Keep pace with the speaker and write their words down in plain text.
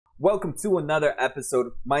Welcome to another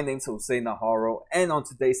episode. My name's Jose Najarro, and on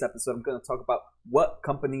today's episode, I'm going to talk about what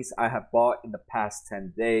companies I have bought in the past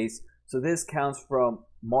 10 days. So this counts from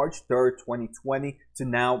March 3rd, 2020 to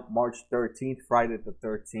now March 13th, Friday the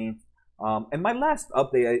 13th. And my last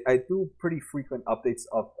update, I do pretty frequent updates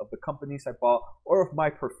of the companies I bought or of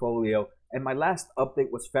my portfolio. And my last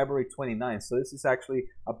update was February 29th. So this is actually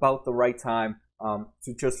about the right time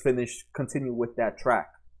to just continue with that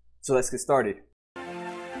track. So let's get started.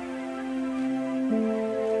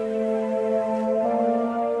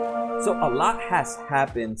 So a lot has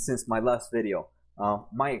happened since my last video.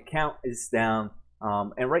 My account is down,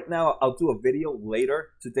 and right now I'll do a video later.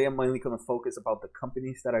 Today I'm mainly going to focus about the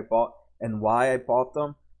companies that I bought and why I bought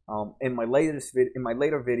them. In my later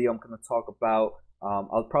video, I'm going to talk about.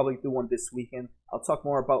 I'll probably do one this weekend. I'll talk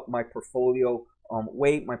more about my portfolio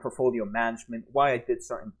weight, my portfolio management, why I did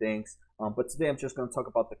certain things. But today I'm just going to talk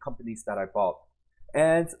about the companies that I bought.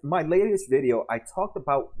 And my latest video, I talked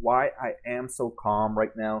about why I am so calm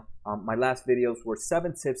right now. My last videos were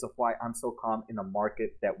 7 tips of why I'm so calm in the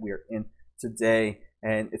market that we're in today.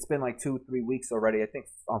 And it's been like 2-3 weeks already. I think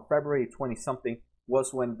on February 20 something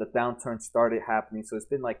was when the downturn started happening. So it's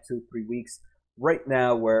been like 2-3 weeks right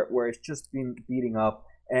now where it's just been beating up.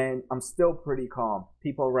 And I'm still pretty calm.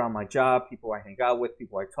 People around my job, people I hang out with,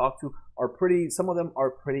 people I talk to some of them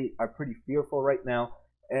are pretty fearful right now.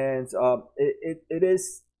 And it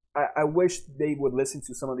is. I wish they would listen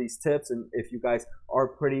to some of these tips. And if you guys are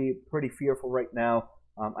pretty fearful right now,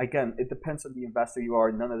 again, it depends on the investor you are.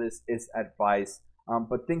 None of this is advice.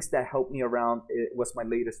 But things that helped me around, it was my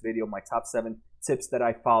latest video, my top 7 tips that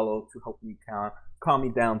I follow to help me calm me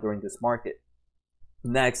down during this market.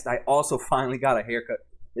 Next, I also finally got a haircut.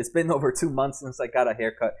 It's been over 2 months since I got a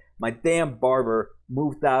haircut. My damn barber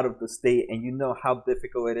moved out of the state, and you know how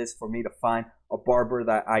difficult it is for me to find a barber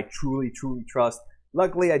that I truly trust.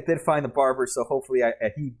 Luckily, I did find a barber, so hopefully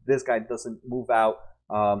this guy doesn't move out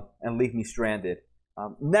and leave me stranded.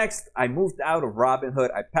 Next, I moved out of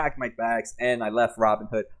Robinhood. I packed my bags, and I left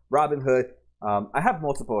Robinhood. Robinhood, I have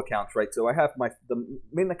multiple accounts, right? So I have the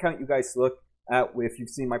main account you guys look at, if you've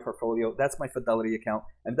seen my portfolio, that's my Fidelity account,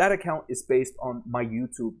 and that account is based on my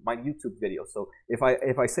YouTube video. So if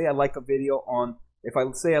I say I like a video if I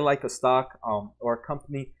say I like a stock or a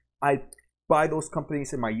company, I buy those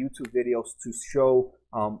companies in my YouTube videos to show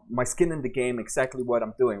my skin in the game, exactly what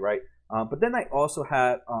I'm doing, right? But then I also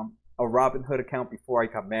had a Robinhood account before I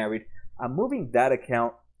got married. I'm moving that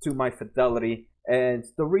account to my Fidelity, and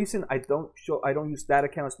the reason I don't use that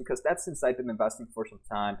account is because that's since I've been investing for some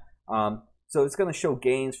time. So it's going to show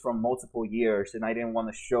gains from multiple years, and I didn't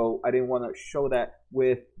want to show that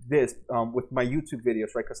with with my YouTube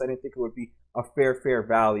videos, right? Because I didn't think it would be a fair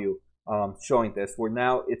value showing this. Where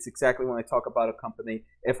now it's exactly when I talk about a company,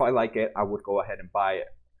 if I like it, I would go ahead and buy it.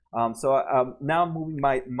 So now I'm moving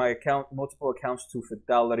my multiple accounts to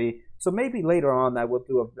Fidelity. So maybe later on I will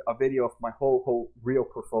do a video of my whole real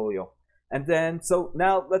portfolio. And then so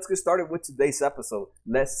now let's get started with today's episode.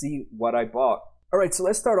 Let's see what I bought. Alright, so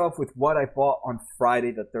let's start off with what I bought on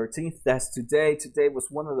Friday the 13th. That's today. Today was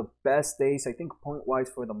one of the best days, I think,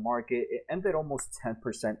 point-wise for the market. It ended almost 10%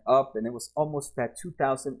 up, and it was almost at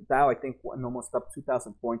 2,000. Dow, I think, went almost up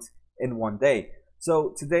 2,000 points in one day.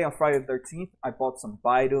 So today on Friday the 13th, I bought some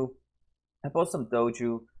Baidu, I bought some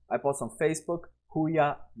Doju, I bought some Facebook,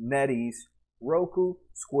 Huya, NetEase, Roku,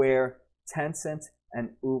 Square, Tencent, and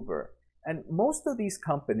Uber. And most of these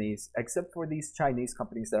companies, except for these Chinese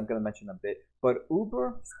companies that I'm going to mention a bit, but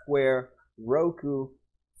Uber, Square, Roku,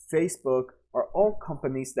 Facebook are all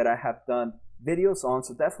companies that I have done videos on.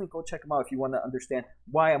 So definitely go check them out if you want to understand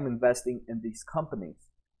why I'm investing in these companies.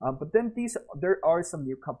 But then there are some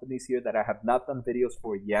new companies here that I have not done videos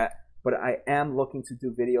for yet, but I am looking to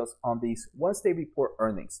do videos on these once they report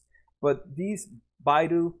earnings. But these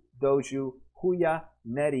Baidu, Doju, Huya,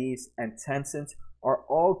 NetEase, and Tencent are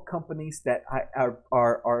all companies that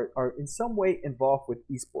are in some way involved with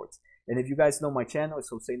esports. And if you guys know my channel, it's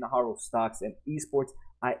Jose Najarro Stocks and Esports.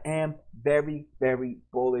 I am very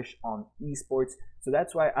bullish on esports. So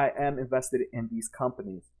that's why I am invested in these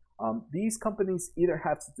companies. These companies either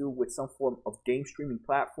have to do with some form of game streaming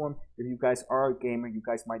platform. If you guys are a gamer, you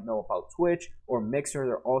guys might know about Twitch or Mixer.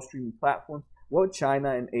 They're all streaming platforms. Well,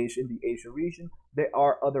 China and Asia, in the Asia region, there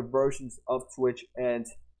are other versions of Twitch and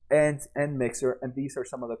Mixer, and these are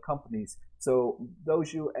some of the companies. So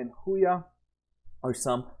Doju and Huya are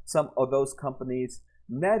some of those companies.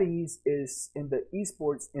 NetEase is in the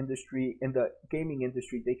esports industry, in the gaming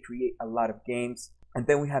industry. They create a lot of games. And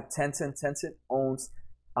then we have Tencent. Tencent owns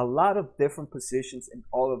a lot of different positions in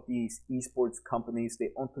all of these esports companies. They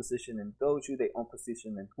own position in Doju, they own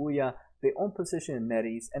position in Huya, they own position in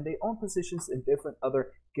NetEase, and they own positions in different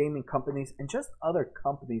other gaming companies and just other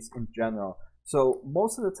companies in general. So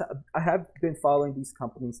most of the time, I have been following these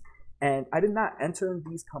companies, and I did not enter in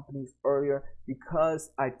these companies earlier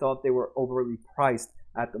because I thought they were overly priced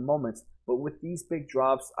at the moment. But with these big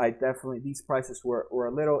drops, these prices were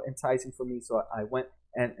a little enticing for me, so I went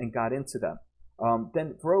and got into them.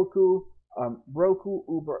 Then Roku,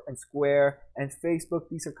 Uber, and Square, and Facebook.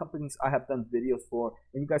 These are companies I have done videos for,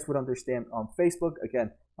 and you guys would understand. Facebook,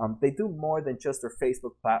 again, they do more than just their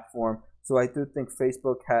Facebook platform, so I do think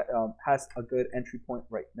Facebook has a good entry point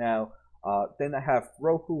right now. Then I have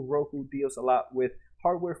Roku. Roku deals a lot with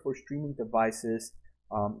hardware for streaming devices.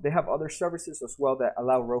 They have other services as well that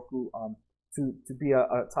allow Roku to be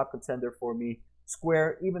a top contender for me.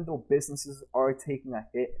 Square, even though businesses are taking a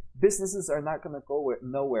hit, businesses are not going to go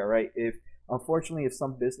nowhere, right? Unfortunately, if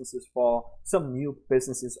some businesses fall, some new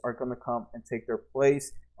businesses are going to come and take their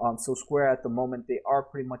place. So Square at the moment, they are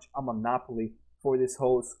pretty much a monopoly for this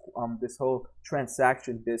whole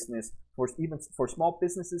transaction business, for small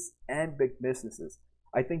businesses and big businesses.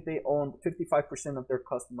 I think they own 55% of their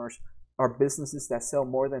customers are businesses that sell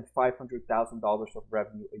more than $500,000 of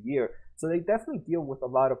revenue a year. So they definitely deal with a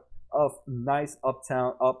lot of nice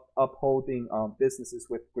upholding businesses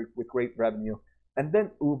with great revenue. And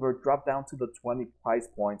then Uber dropped down to the 20 price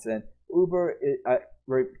points, and Uber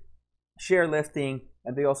share lifting,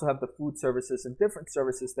 and they also have the food services and different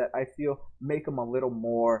services that I feel make them a little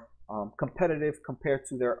more competitive compared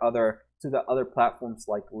to the other platforms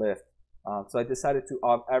like Lyft. So I decided to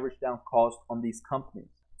average down cost on these companies.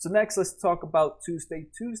 So next, let's talk about Tuesday.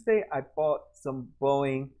 Tuesday, I bought some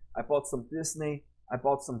Boeing, I bought some Disney, I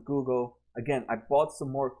bought some Google. Again, I bought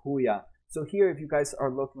some more Huya. So here, if you guys are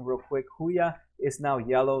looking real quick, Huya is now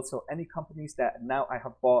yellow. So any companies that now I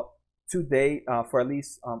have bought today for at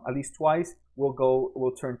least twice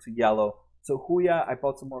will turn to yellow. So Huya, I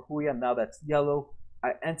bought some more Huya. Now that's yellow.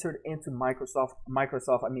 I entered into Microsoft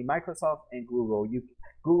and Google.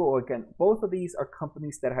 Google, again, both of these are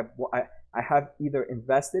companies that I have either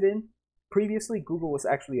invested in. Previously, Google was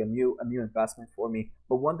actually a new investment for me,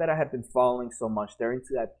 but one that I have been following so much. They're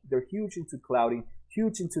huge into clouding,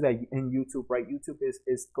 huge into that in YouTube, right? YouTube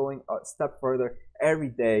is going a step further every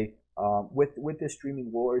day with the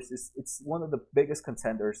streaming wars. It's one of the biggest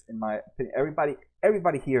contenders in my opinion.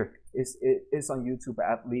 Everybody here is on YouTube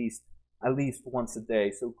at least once a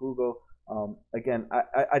day. So Google, again,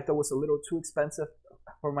 I thought was a little too expensive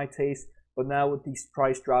for my taste, but now with these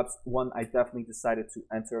price drops, I definitely decided to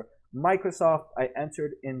enter. Microsoft, I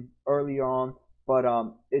entered in early on, but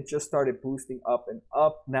it just started boosting up and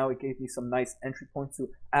up. Now it gave me some nice entry points to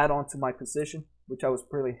add on to my position, which I was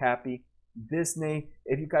pretty happy. Disney,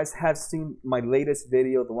 if you guys have seen my latest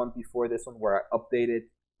video, the one before this one where I updated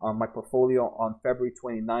my portfolio on February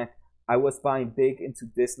 29th, I was buying big into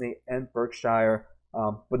Disney and Berkshire,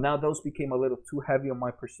 but now those became a little too heavy on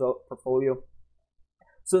my portfolio.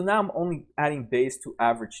 So now I'm only adding base to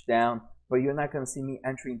average down, but you're not going to see me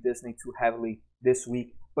entering Disney too heavily this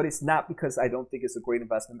week. But it's not because I don't think it's a great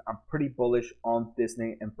investment. I'm pretty bullish on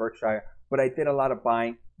Disney and Berkshire, but I did a lot of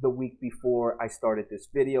buying the week before I started this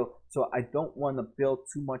video, so I don't want to build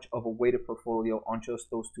too much of a weighted portfolio on just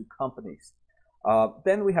those two companies.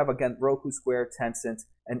 Then we have, again, Roku, Square, Tencent,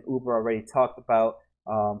 and Uber already talked about.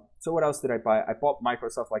 So what else did I buy? I bought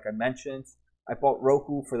Microsoft, like I mentioned. I bought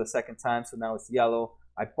Roku for the second time, so now it's yellow.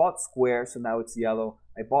 I bought Square, so now it's yellow.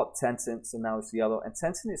 I bought Tencent, so now it's yellow. And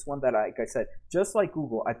Tencent is one that, like I said, just like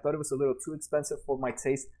Google, I thought it was a little too expensive for my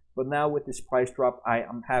taste. But now with this price drop, I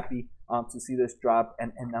am happy to see this drop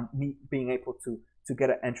and me being able to get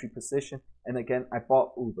an entry position. And again, I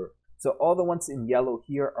bought Uber. So all the ones in yellow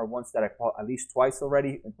here are ones that I bought at least twice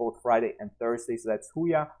already, in both Friday and Thursday. So that's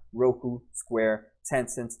Huya, Roku, Square,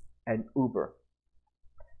 Tencent, and Uber.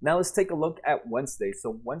 Now let's take a look at Wednesday.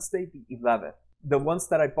 So Wednesday the 11th. The ones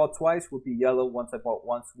that I bought twice would be yellow. Ones I bought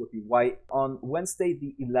once would be white. On Wednesday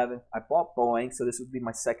the 11th, I bought Boeing. So this would be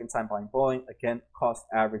my second time buying Boeing. Again, cost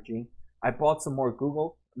averaging. I bought some more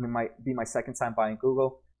Google. It might be my second time buying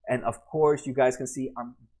Google. And of course, you guys can see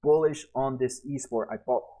I'm bullish on this esport. I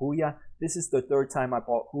bought Huya. This is the third time I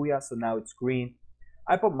bought Huya, so now it's green.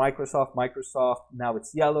 I bought Microsoft. Now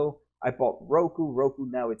it's yellow. I bought Roku.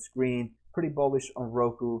 Now it's green. Pretty bullish on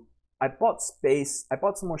Roku. I bought Space. I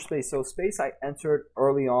bought some more Space. So Space I entered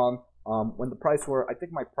early on when the price were, I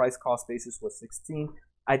think my price cost basis was 16.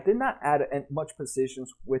 I did not add much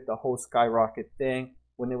positions with the whole skyrocket thing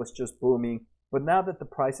when it was just booming. But now that the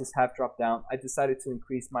prices have dropped down, I decided to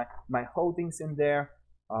increase my holdings in there.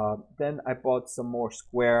 Then I bought some more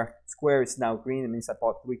Square. Square is now green. It means I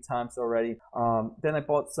bought 3 times already. Then I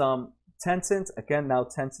bought some Tencent. Again, now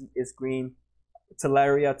Tencent is green.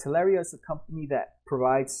 Teleria. Teleria is a company that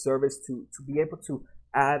provides service to be able to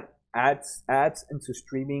add ads into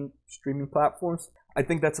streaming platforms. I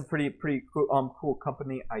think that's a pretty cool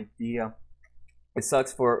company idea. It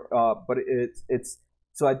sucks for but it's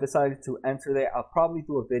so I decided to enter there. I'll probably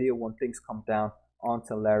do a video when things come down on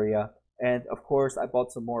Teleria. And of course, I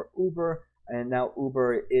bought some more Uber, and now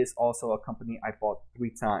Uber is also a company I bought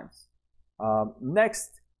 3 times.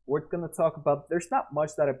 Next, we're gonna talk about. There's not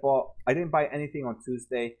much that I bought. I didn't buy anything on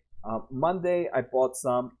Tuesday. Monday, I bought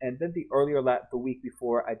some, and then the week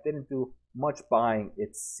before, I didn't do much buying.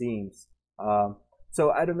 It seems.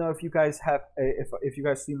 So I don't know if you guys have, if you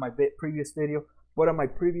guys seen my previous video, but on my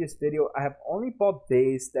previous video, I have only bought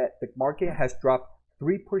days that the market has dropped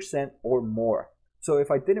 3% or more. So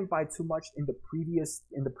if I didn't buy too much in the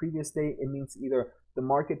previous day, it means either the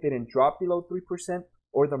market didn't drop below 3%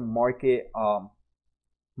 or the market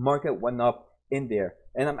went up in there.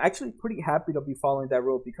 And I'm actually pretty happy to be following that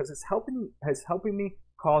rule because it's helping me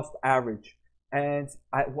cost average. And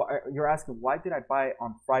you're asking, why did I buy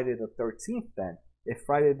on Friday the 13th then? If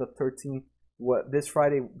Friday the 13th, this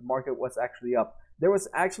Friday the market was actually up. There was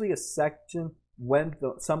actually a section when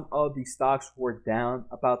some of the stocks were down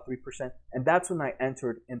about 3%, and that's when I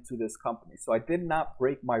entered into this company. So I did not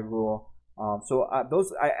break my rule. So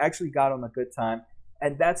I actually got on a good time,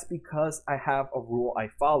 and that's because I have a rule I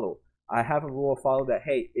follow. I have a rule I follow that,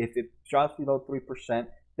 hey, if it drops below 3%,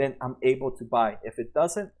 then I'm able to buy. If it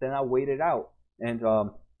doesn't, then I'll wait it out. And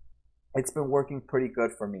it's been working pretty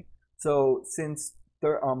good for me. So since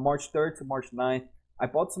March 3rd to March 9th, I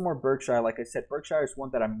bought some more Berkshire. Like I said, Berkshire is one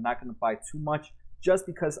that I'm not going to buy too much, just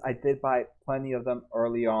because I did buy plenty of them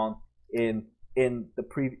early on in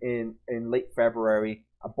late February.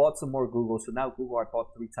 I bought some more Google, so now Google I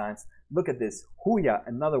bought 3 times. Look at this, Huya,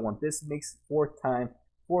 another one. This makes fourth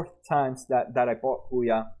times that I bought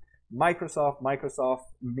Huya. Microsoft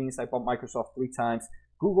means I bought Microsoft 3 times.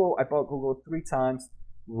 Google, I bought Google 3 times.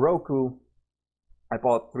 Roku, I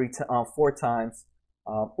bought 4 times.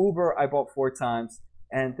 Uber, I bought 4 times.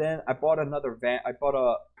 And then I bought another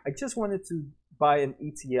I just wanted to buy an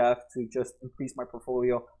ETF to just increase my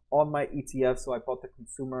portfolio on my ETF. So I bought the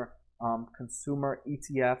consumer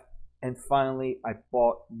ETF. And finally, I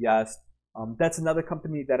bought Yes. That's another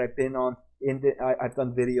company that I've been on. I've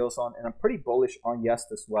done videos on, and I'm pretty bullish on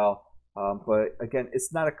Yes as well. But again,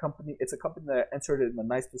 it's not a company. It's a company that I entered in a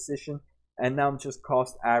nice position, and now I'm just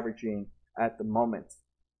cost averaging at the moment.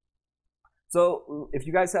 So if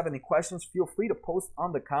you guys have any questions, feel free to post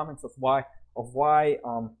on the comments of why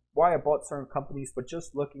I bought certain companies. But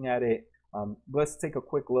just looking at it, let's take a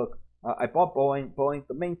quick look. I bought Boeing.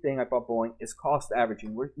 The main thing I bought Boeing is cost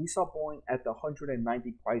averaging. We saw Boeing at the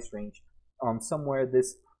 190 price range, somewhere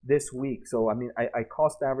this week. So I mean, I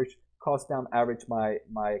cost down average my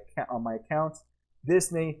accounts.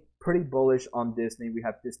 Disney, pretty bullish on Disney. We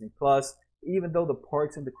have Disney Plus. Even though the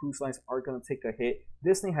parks and the cruise lines are going to take a hit,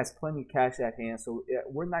 Disney has plenty of cash at hand, so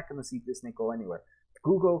we're not going to see Disney go anywhere.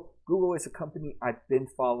 Google is a company I've been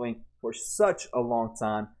following for such a long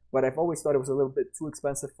time, but I've always thought it was a little bit too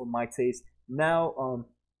expensive for my taste. Now,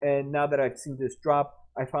 and now that I've seen this drop,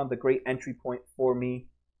 I found a great entry point for me.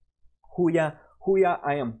 Huya,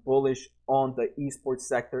 I am bullish on the esports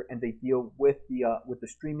sector, and they deal with the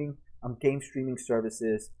streaming, game streaming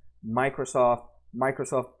services.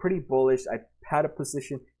 Microsoft, pretty bullish. I had a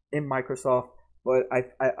position in Microsoft, but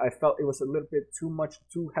I felt it was a little bit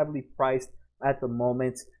too heavily priced at the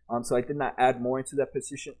moment. So I did not add more into that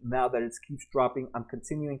position. Now that it keeps dropping, I'm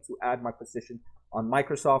continuing to add my position on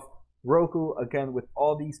Microsoft. Roku, again, with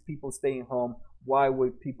all these people staying home, why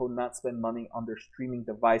would people not spend money on their streaming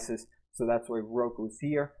devices? So that's why Roku's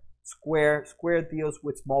here. Square deals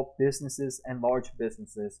with small businesses and large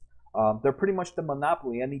businesses. They're pretty much the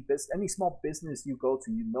monopoly. Any small business you go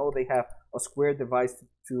to, you know they have a Square device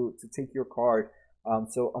to take your card.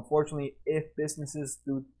 So unfortunately, if businesses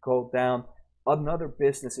do go down, another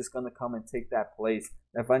business is going to come and take that place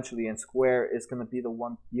eventually, and Square is going to be the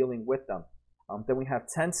one dealing with them. Then we have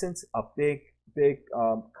Tencent, a big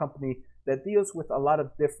company that deals with a lot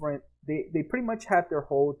of different. They pretty much have their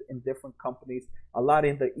hold in different companies, a lot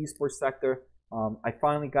in the esports sector. I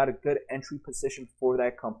finally got a good entry position for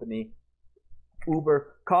that company.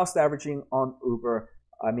 Uber, cost averaging on Uber.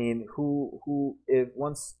 I mean,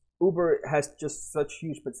 once Uber has just such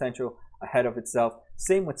huge potential ahead of itself.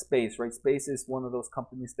 Same with Space, right? Space is one of those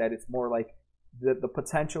companies that it's more like the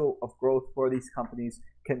potential of growth for these companies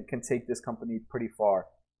can take this company pretty far.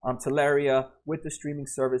 Teleria with the streaming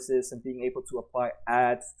services and being able to apply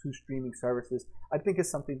ads to streaming services, I think is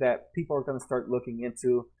something that people are going to start looking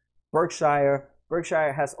into. Berkshire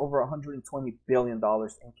has over $120 billion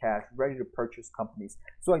in cash ready to purchase companies.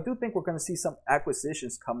 So I do think we're going to see some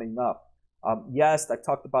acquisitions coming up. Yes, I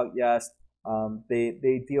talked about Yes.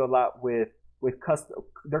 They deal a lot with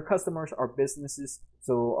their customers are businesses.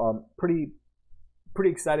 So pretty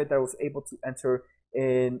excited that I was able to enter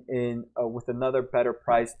in with another better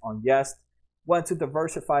price on Yes. Wanted to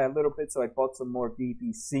diversify a little bit, so I bought some more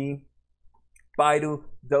BBC. Baidu,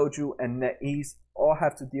 Doju, and NetEase all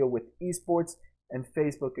have to deal with esports, and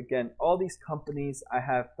Facebook again. All these companies I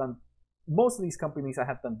have done, most of these companies I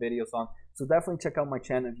have done videos on. So definitely check out my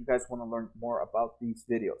channel if you guys want to learn more about these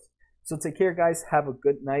videos. So take care, guys. Have a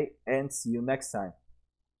good night, and see you next time.